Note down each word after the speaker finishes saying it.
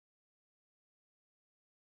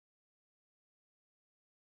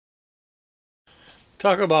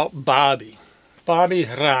talk about Bobby. Bobby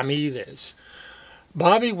Ramirez.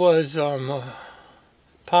 Bobby was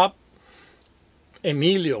Pop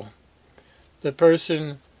Emilio, the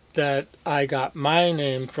person that I got my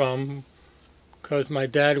name from because my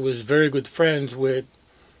dad was very good friends with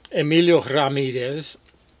Emilio Ramirez.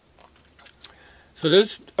 So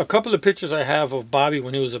there's a couple of pictures I have of Bobby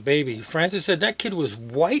when he was a baby. Francis said that kid was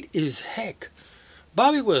white as heck.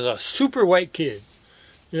 Bobby was a super white kid.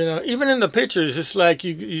 You know, even in the pictures, it's like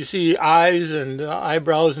you see eyes and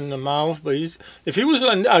eyebrows in the mouth. But if he was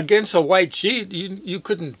against a white sheet, you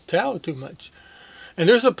couldn't tell too much. And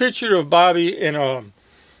there's a picture of Bobby in one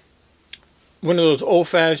of those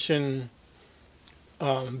old-fashioned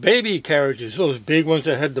baby carriages, those big ones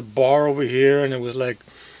that had the bar over here, and it was like,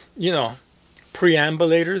 you know,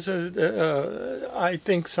 preambulators. I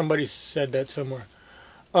think somebody said that somewhere.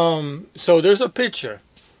 So there's a picture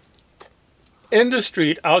in the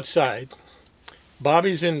street outside.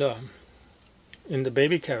 Bobby's in the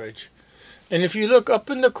baby carriage, and if you look up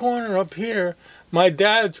in the corner up here, my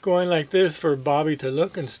dad's going like this for Bobby to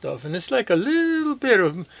look and stuff, and it's like a little bit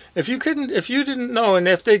of, if you didn't know, and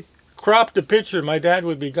if they cropped the picture, my dad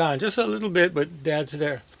would be gone just a little bit, but Dad's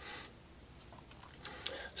there.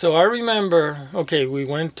 So I remember, okay, we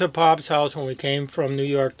went to Pop's house when we came from New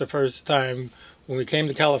York the first time, when we came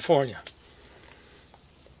to California.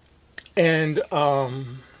 And I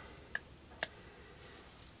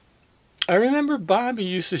remember Bobby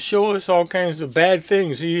used to show us all kinds of bad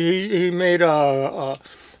things. He made out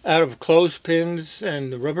of clothespins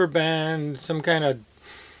and rubber band, some kind of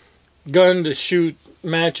gun to shoot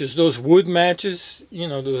matches, those wood matches, you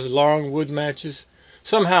know, those long wood matches.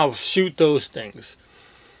 Somehow shoot those things.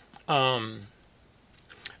 I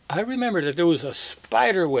remember that there was a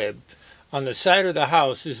spider web on the side of the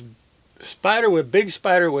house, this spider web, big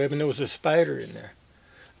spider web, and there was a spider in there,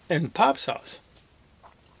 in Pop's house.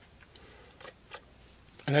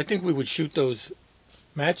 And I think we would shoot those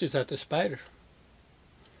matches at the spider.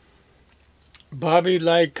 Bobby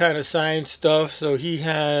liked kind of science stuff, so he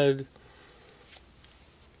had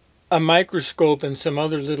a microscope and some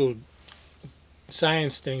other little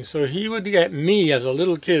science things. So he would get me as a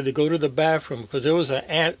little kid to go to the bathroom because there was an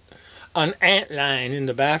ant line in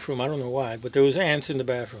the bathroom. I don't know why, but there was ants in the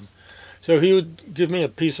bathroom. So he would give me a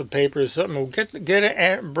piece of paper or something. Get an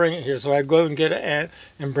ant and bring it here. So I'd go and get an ant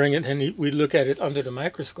and bring it, and we'd look at it under the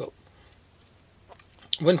microscope.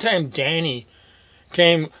 One time Danny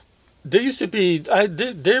came. There used to be,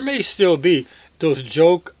 there may still be, those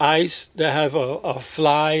joke ice that have a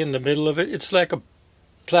fly in the middle of it. It's like a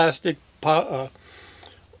plastic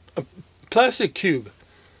cube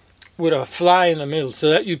with a fly in the middle, so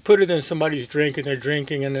that you put it in somebody's drink and they're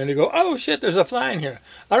drinking, and then they go, oh shit, there's a fly in here.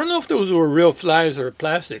 I don't know if those were real flies or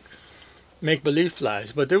plastic make-believe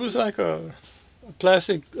flies, but there was like a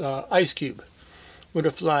plastic ice cube with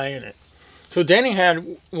a fly in it. So Danny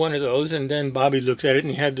had one of those, and then Bobby looked at it,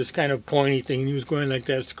 and he had this kind of pointy thing, and he was going like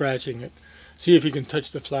that, scratching it. See if he can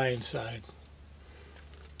touch the fly inside.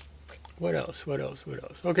 What else? What else? What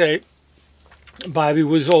else? Okay, Bobby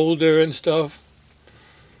was older and stuff.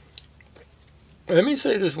 Let me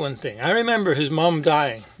say this one thing. I remember his mom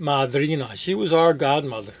dying, Madrina. She was our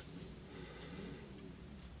godmother.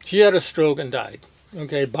 She had a stroke and died.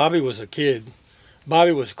 Okay, Bobby was a kid.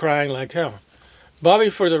 Bobby was crying like hell.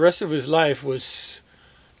 Bobby, for the rest of his life, was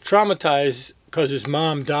traumatized because his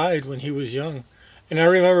mom died when he was young. And I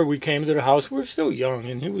remember we came to the house. We were still young,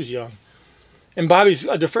 and he was young. And Bobby's,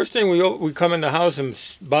 the first thing we come in the house, and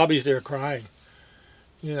Bobby's there crying.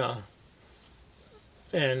 You know.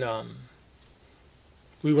 And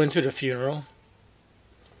we went to the funeral.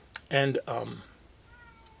 And I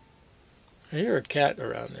hear a cat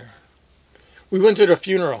around there. We went to the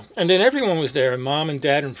funeral, and then everyone was there, Mom and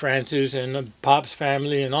Dad and Francis and Pop's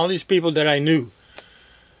family and all these people that I knew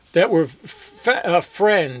that were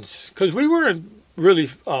friends, because we weren't really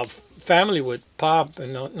family with Pop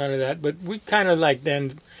and none of that, but we kind of like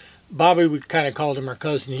then, Bobby, we kind of called him our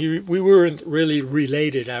cousin. We weren't really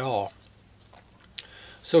related at all.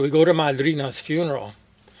 So we go to Madrina's funeral.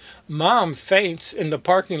 Mom faints in the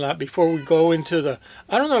parking lot before we go into the,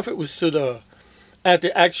 I don't know if it was at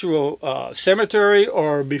the actual cemetery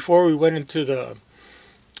or before we went into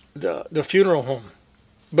the funeral home.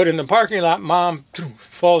 But in the parking lot, Mom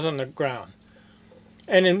falls on the ground.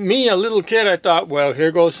 And in me, a little kid, I thought, well,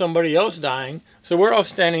 here goes somebody else dying. So we're all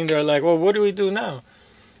standing there like, well, what do we do now?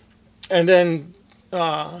 And then,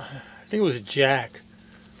 I think it was Jack,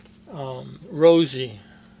 Rosie.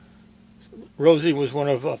 Rosie was one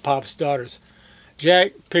of Pop's daughters.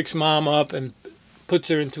 Jack picks Mom up and puts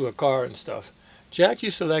her into a car and stuff. Jack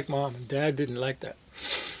used to like Mom, and Dad didn't like that.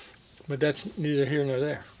 But that's neither here nor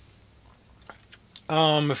there.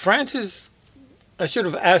 Francis, I should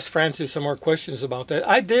have asked Francis some more questions about that.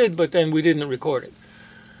 I did, but then we didn't record it.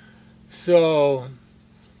 So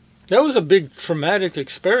that was a big traumatic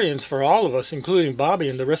experience for all of us, including Bobby.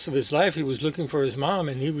 And the rest of his life, he was looking for his mom,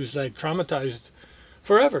 and he was like traumatized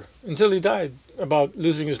forever until he died about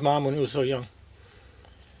losing his mom when he was so young.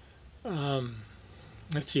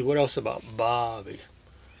 Let's see, what else about Bobby?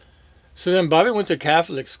 So then Bobby went to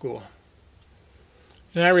Catholic school.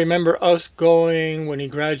 And I remember us going when he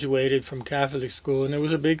graduated from Catholic school, and it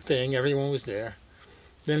was a big thing. Everyone was there.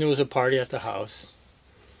 Then there was a party at the house.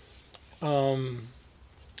 One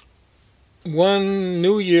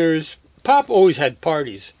New Year's, Pop always had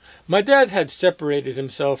parties. My dad had separated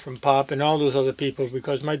himself from Pop and all those other people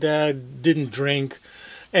because my dad didn't drink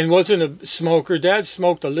and wasn't a smoker. Dad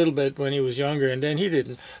smoked a little bit when he was younger, and then he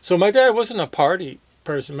didn't. So my dad wasn't a party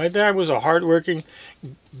person. My dad was a hardworking,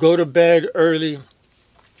 go to bed early,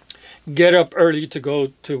 get up early to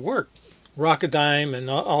go to work. Rocketdyne and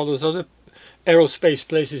all those other aerospace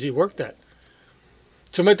places he worked at.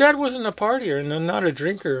 So my dad wasn't a partier and not a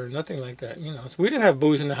drinker or nothing like that. You know, so we didn't have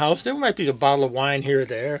booze in the house. There might be a bottle of wine here or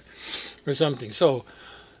there or something. So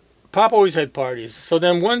Pop always had parties. So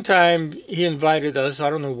then one time he invited us. I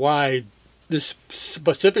don't know why this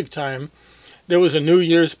specific time. There was a New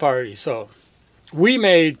Year's party. So we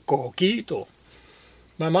made coquito.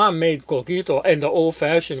 My mom made coquito in the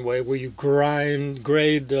old-fashioned way where you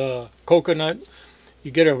grate the coconut.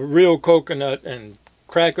 You get a real coconut and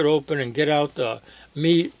crack it open and get out the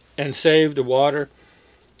meat and save the water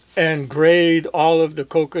and grate all of the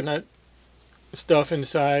coconut stuff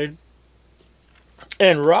inside.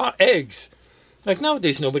 And raw eggs. Like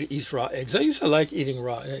nowadays nobody eats raw eggs. I used to like eating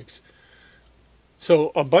raw eggs.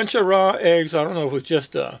 So a bunch of raw eggs. I don't know if it was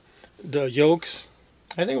just the yolks.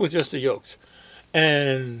 I think it was just the yolks.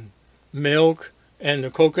 And milk and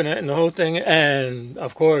the coconut and the whole thing. And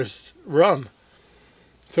of course rum.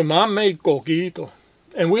 So Mom made coquito.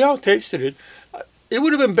 And we all tasted it. It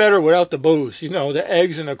would have been better without the booze. You know, the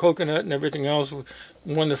eggs and the coconut and everything else was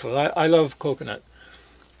wonderful. I love coconut.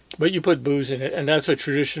 But you put booze in it, and that's a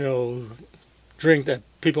traditional drink that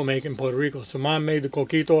people make in Puerto Rico. So Mom made the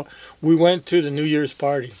coquito. We went to the New Year's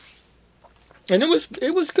party. And it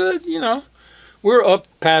was good, you know. We were up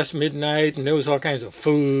past midnight, and there was all kinds of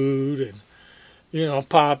food. And, you know,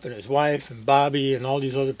 Pop and his wife and Bobby and all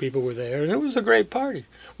these other people were there. And it was a great party.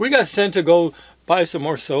 We got sent to go buy some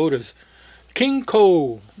more sodas. King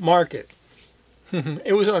Cole Market.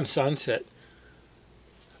 It was on Sunset.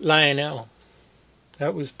 Lionel.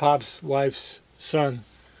 That was Pop's wife's son.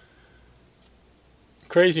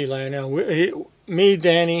 Crazy Lionel. Me,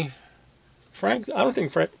 Danny, Frank. I don't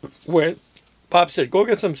think Frank went. Pop said, go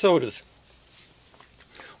get some sodas.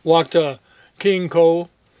 Walked to King Cole.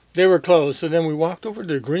 They were closed. So then we walked over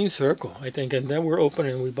to the Green Circle, I think. And then we're open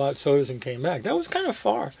and we bought sodas and came back. That was kind of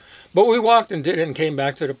far. But we walked and did it and came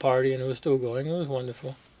back to the party and it was still going. It was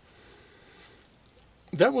wonderful.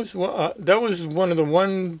 That was one of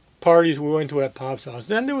the parties we went to at Pop's house.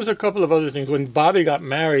 Then there was a couple of other things. When Bobby got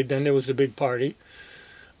married, then there was a big party.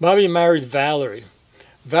 Bobby married Valerie.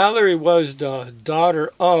 Valerie was the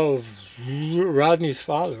daughter of Rodney's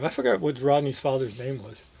father. I forgot what Rodney's father's name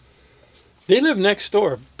was. They lived next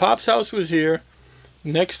door. Pop's house was here.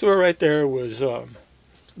 Next door right there was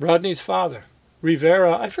Rodney's father,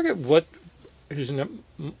 Rivera. I forget what his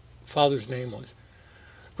father's name was.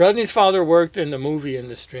 Rodney's father worked in the movie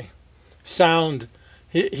industry. Sound.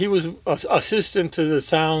 He was assistant to the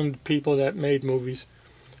sound people that made movies.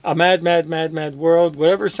 A Mad World.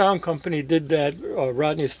 Whatever sound company did that,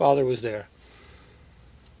 Rodney's father was there.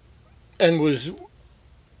 And was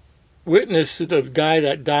witness to the guy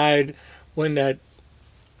that died when that,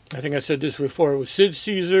 I think I said this before, it was Sid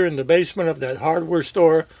Caesar in the basement of that hardware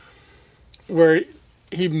store where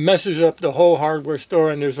he messes up the whole hardware store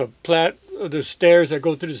and there's stairs that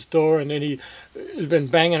go to the store and then he's been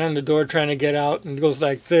banging on the door trying to get out and goes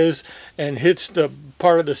like this and hits the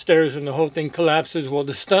part of the stairs and the whole thing collapses. Well,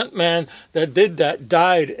 the stunt man that did that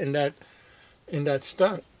died in that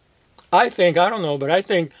stunt. I don't know, but I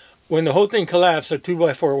think when the whole thing collapsed, a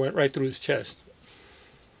 2x4 went right through his chest.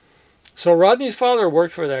 So Rodney's father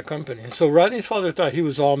worked for that company. So Rodney's father thought he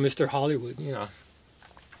was all Mr. Hollywood, you know.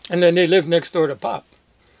 And then they lived next door to Pop.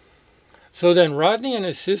 So then Rodney and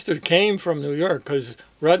his sister came from New York because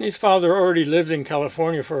Rodney's father already lived in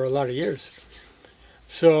California for a lot of years.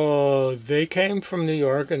 So they came from New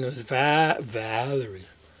York and it was Valerie.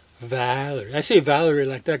 I say Valerie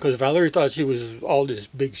like that because Valerie thought she was all this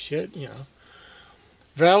big shit, you know.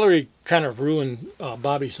 Valerie kind of ruined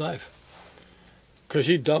Bobby's life because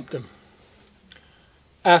she dumped him.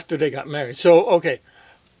 after they got married. So, okay,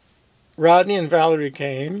 Rodney and Valerie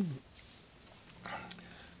came.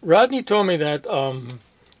 Rodney told me that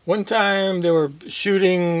one time they were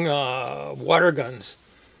shooting water guns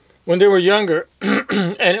when they were younger,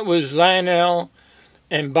 and it was Lionel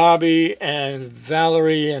and Bobby and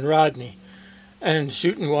Valerie and Rodney, and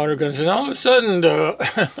shooting water guns, and all of a sudden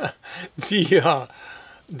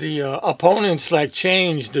the opponents like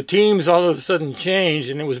changed. The teams all of a sudden changed,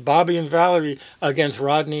 and it was Bobby and Valerie against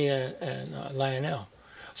Rodney and Lionel.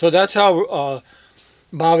 So that's how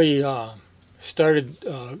Bobby started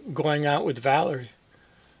going out with Valerie.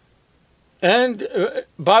 And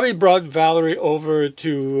Bobby brought Valerie over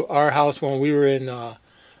to our house when we were in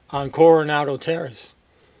on Coronado Terrace,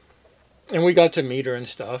 and we got to meet her and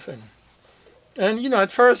stuff. And you know,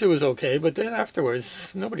 at first it was okay, but then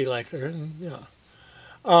afterwards nobody liked her. And, you know,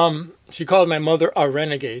 she called my mother a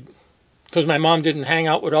renegade because my mom didn't hang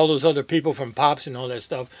out with all those other people from Pops and all that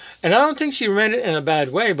stuff. And I don't think she meant it in a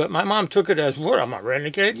bad way, but my mom took it as, what, I'm a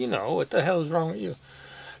renegade? You know, what the hell is wrong with you?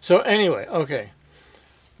 So anyway, okay.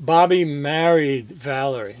 Bobby married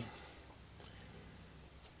Valerie.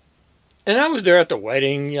 And I was there at the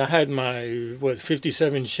wedding. I had my,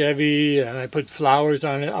 57 Chevy, and I put flowers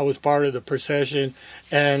on it. I was part of the procession.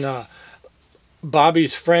 And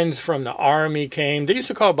Bobby's friends from the Army came. They used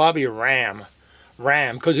to call Bobby Ram,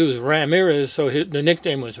 because it was Ramirez, so the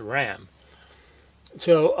nickname was Ram.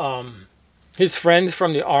 So his friends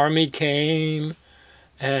from the Army came,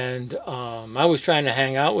 and I was trying to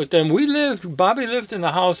hang out with them. Bobby lived in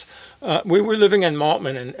the house. We were living in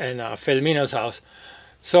Maltman and Felmina's house.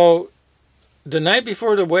 So the night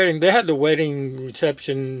before the wedding, they had the wedding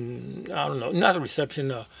reception. I don't know, not a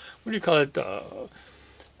reception. What do you call it?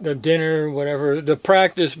 The dinner, whatever. The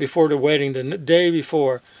practice before the wedding, the day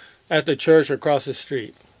before, at the church across the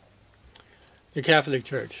street, the Catholic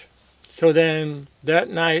church. So then that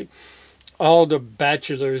night, all the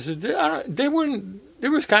bachelors, they weren't. There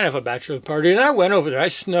was kind of a bachelor party, and I went over there. I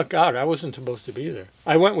snuck out. I wasn't supposed to be there.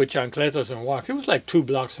 I went with chancletas and walked. It was like 2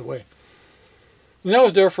 blocks away. And I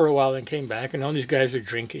was there for a while and came back, and all these guys were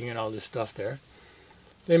drinking and all this stuff there.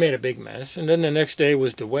 They made a big mess. And then the next day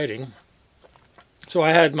was the wedding. So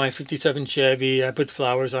I had my 57 Chevy. I put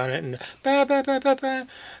flowers on it, and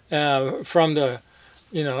from the,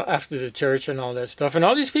 you know, after the church and all that stuff. And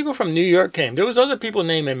all these people from New York came. There was other people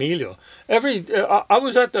named Emilio. I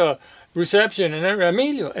was at the reception, and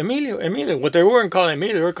Emilio. What they weren't calling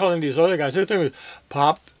Emilio, they were calling these other guys. Their thing was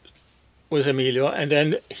Pop was Emilio, and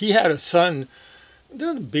then he had a son. There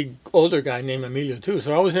was a big older guy named Emilio too.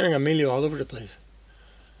 So I was hearing Emilio all over the place.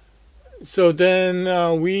 So then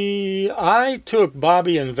I took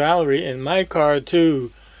Bobby and Valerie in my car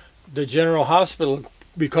to the General Hospital,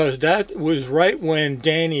 because that was right when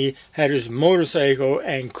Danny had his motorcycle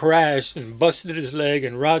and crashed and busted his leg,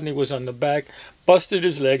 and Rodney was on the back, busted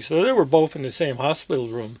his leg. So they were both in the same hospital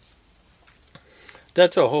room.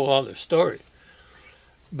 That's a whole other story.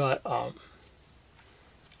 But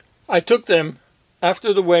I took them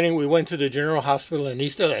after the wedding. We went to the General Hospital in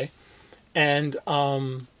East LA, and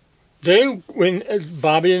when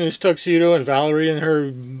Bobby in his tuxedo and Valerie in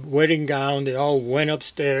her wedding gown, they all went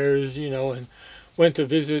upstairs, you know, and went to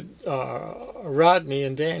visit Rodney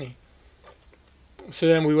and Danny. So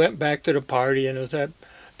then we went back to the party, and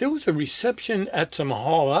there was a reception at some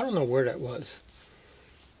hall. I don't know where that was.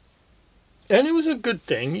 And it was a good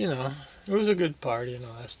thing, you know. It was a good party and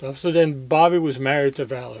all that stuff. So then Bobby was married to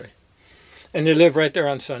Valerie, and they lived right there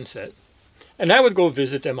on Sunset. And I would go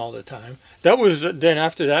visit them all the time. Then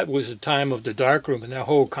after that was the time of the darkroom and that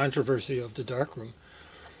whole controversy of the darkroom.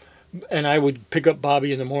 And I would pick up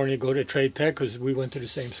Bobby in the morning and go to Trade Tech, because we went to the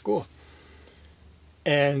same school.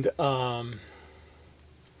 And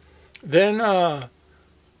then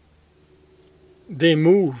they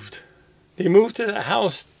moved. They moved to the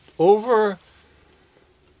house over.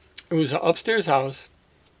 It was an upstairs house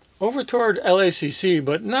over toward LACC,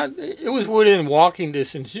 but not. It was within walking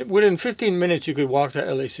distance. Within 15 minutes, you could walk to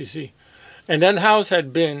LACC. And that house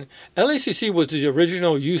had been. LACC was the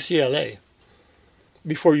original UCLA.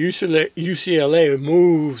 Before UCLA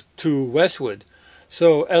moved to Westwood.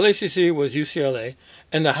 So LACC was UCLA.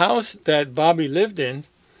 And the house that Bobby lived in,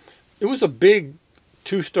 it was a big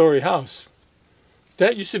 2-story house.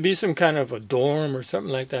 That used to be some kind of a dorm or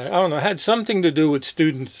something like that. I don't know. It had something to do with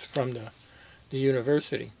students from the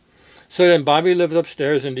university. So then Bobby lived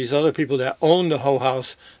upstairs, and these other people that owned the whole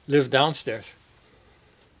house lived downstairs.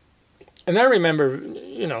 And I remember,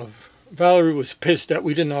 you know, Valerie was pissed that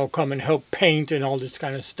we didn't all come and help paint and all this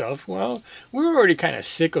kind of stuff. Well, we were already kind of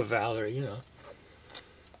sick of Valerie, you know.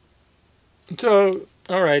 So,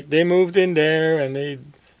 all right, they moved in there,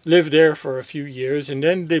 and lived there for a few years, and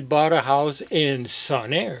then they bought a house in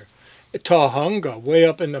Sun Air, Tahunga, way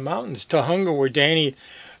up in the mountains. Tahunga, where Danny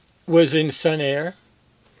was in Sun Air,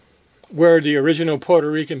 where the original Puerto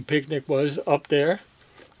Rican picnic was, up there.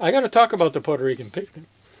 I got to talk about the Puerto Rican picnic.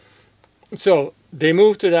 So they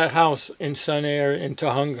moved to that house in Sun Air in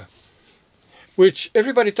Tahunga, which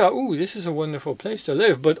everybody thought, ooh, this is a wonderful place to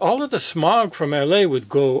live. But all of the smog from LA would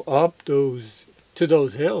go up to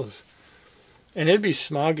those hills. And it'd be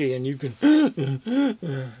smoggy, and you could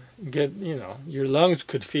get, you know, your lungs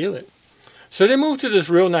could feel it. So they moved to this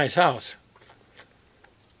real nice house.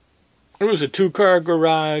 It was a 2-car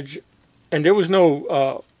garage, and there was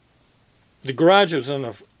no, the garage was on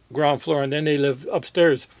the ground floor, and then they lived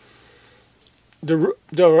upstairs. The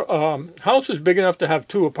house was big enough to have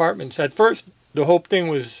 2 apartments. At first, the whole thing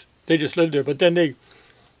was they just lived there, but then they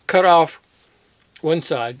cut off one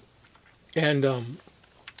side, and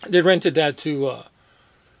they rented that to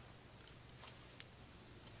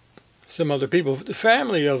some other people. The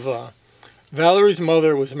family of Valerie's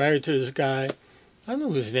mother was married to this guy. I don't know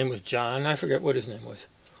if his name was John. I forget what his name was.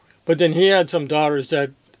 But then he had some daughters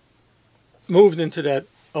that moved into that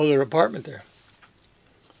other apartment there.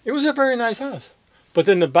 It was a very nice house. But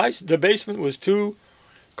then the basement was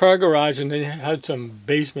 2-car garage, and they had some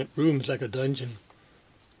basement rooms like a dungeon.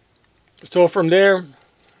 So from there,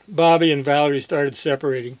 Bobby and Valerie started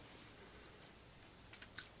separating.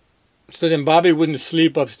 So then Bobby wouldn't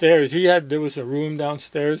sleep upstairs. There was a room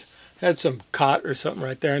downstairs, had some cot or something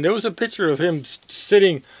right there. And there was a picture of him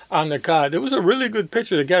sitting on the cot. It was a really good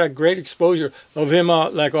picture. They got a great exposure of him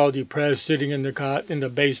like all depressed, sitting in the cot in the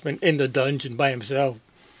basement, in the dungeon by himself.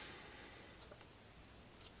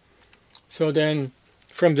 So then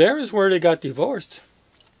from there is where they got divorced.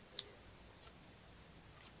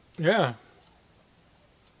 Yeah.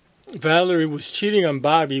 Valerie was cheating on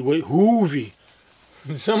Bobby with Hoovy.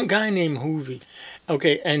 Some guy named Hoovy.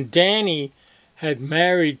 Okay, and Danny had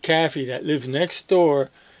married Kathy that lived next door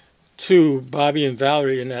to Bobby and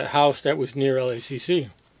Valerie in that house that was near LACC.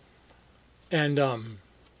 And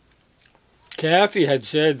Kathy had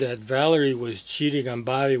said that Valerie was cheating on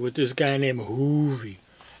Bobby with this guy named Hoovy.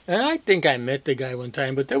 And I think I met the guy one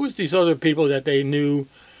time, but there was these other people that they knew,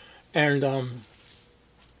 and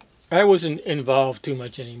I wasn't involved too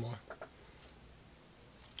much anymore.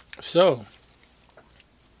 So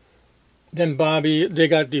then they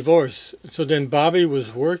got divorced. So then Bobby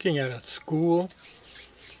was working at a school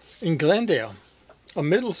in Glendale, a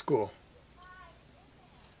middle school.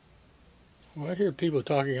 Well, I hear people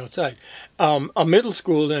talking outside. A middle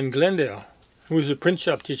school in Glendale, who was a print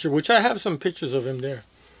shop teacher, which I have some pictures of him there.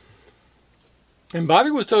 And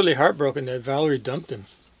Bobby was totally heartbroken that Valerie dumped him.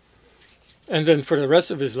 And then for the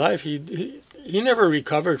rest of his life, he never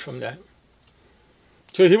recovered from that.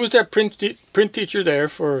 So he was that print teacher there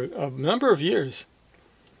for a number of years.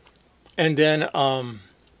 And then I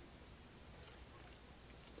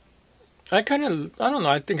don't know,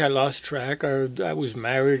 I think I lost track. I was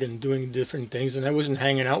married and doing different things, and I wasn't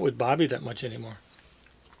hanging out with Bobby that much anymore.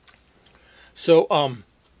 So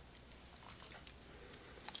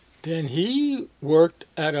then he worked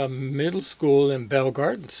at a middle school in Bell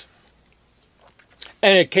Gardens.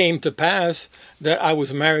 And it came to pass that I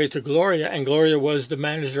was married to Gloria, and Gloria was the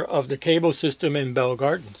manager of the cable system in Bell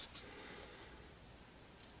Gardens.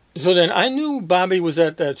 So then I knew Bobby was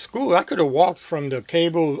at that school. I could have walked from the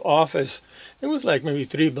cable office. It was like maybe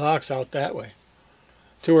 3 blocks out that way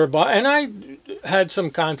to where and I had some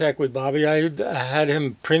contact with Bobby. I had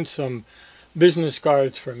him print some business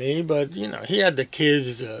cards for me, but you know, he had the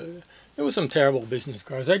kids. There was some terrible business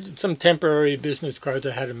cards. I did some temporary business cards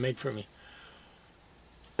I had him make for me.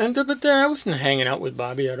 But then I wasn't hanging out with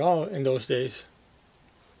Bobby at all in those days.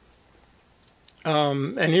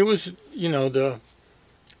 And he was, you know, the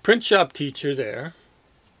print shop teacher there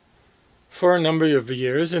for a number of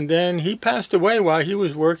years, and then he passed away while he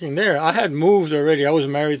was working there. I had moved already. I was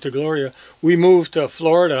married to Gloria. We moved to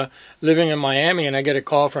Florida, living in Miami, and I get a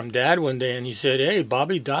call from Dad one day, and he said, hey,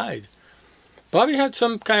 Bobby died. Bobby had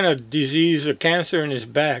some kind of disease, a cancer in his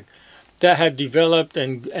back that had developed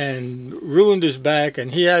and ruined his back,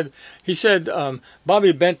 and he said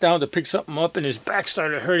Bobby bent down to pick something up, and his back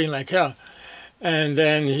started hurting like hell. And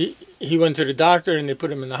then he went to the doctor, and they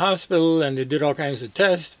put him in the hospital, and they did all kinds of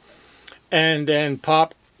tests. And then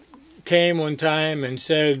Pop came one time and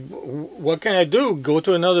said, what can I do? Go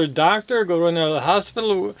to another doctor? Go to another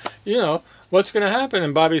hospital? You know, what's going to happen?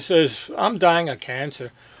 And Bobby says, I'm dying of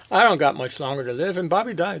cancer. I don't got much longer to live. And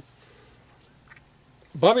Bobby died.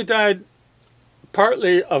 Bobby died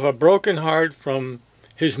partly of a broken heart from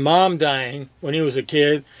his mom dying when he was a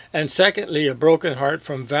kid, and secondly, a broken heart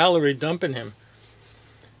from Valerie dumping him.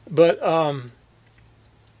 But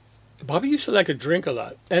Bobby used to like to drink a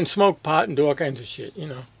lot and smoke pot and do all kinds of shit, you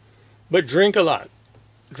know. But drink a lot,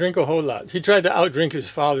 drink a whole lot. He tried to outdrink his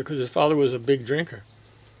father because his father was a big drinker.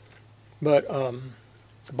 But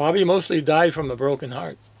Bobby mostly died from a broken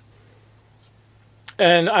heart.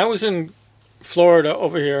 And I was in Florida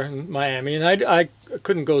over here in Miami, and I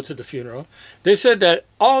couldn't go to the funeral. They said that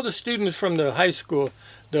all the students from the high school,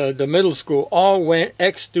 the middle school, all went,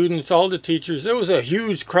 ex-students, all the teachers. There was a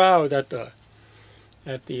huge crowd at the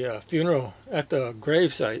funeral, at the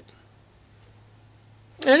gravesite.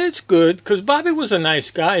 And it's good, because Bobby was a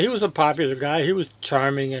nice guy. He was a popular guy. He was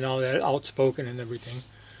charming and all that, outspoken and everything.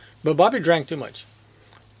 But Bobby drank too much.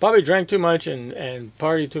 Bobby drank too much and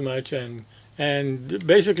partied too much and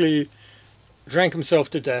basically drank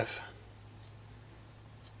himself to death.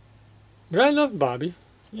 But I loved Bobby,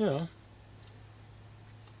 you know.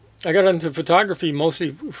 I got into photography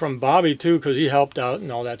mostly from Bobby too, because he helped out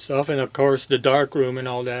and all that stuff. And of course the dark room and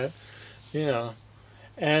all that, you know.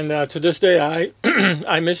 And to this day I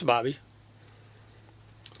I miss Bobby.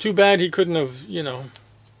 Too bad he couldn't have, you know,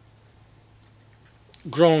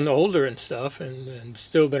 grown older and stuff and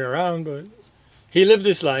still been around, but he lived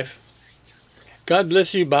his life. God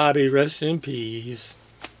bless you, Bobby. Rest in peace.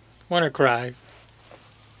 Want to cry.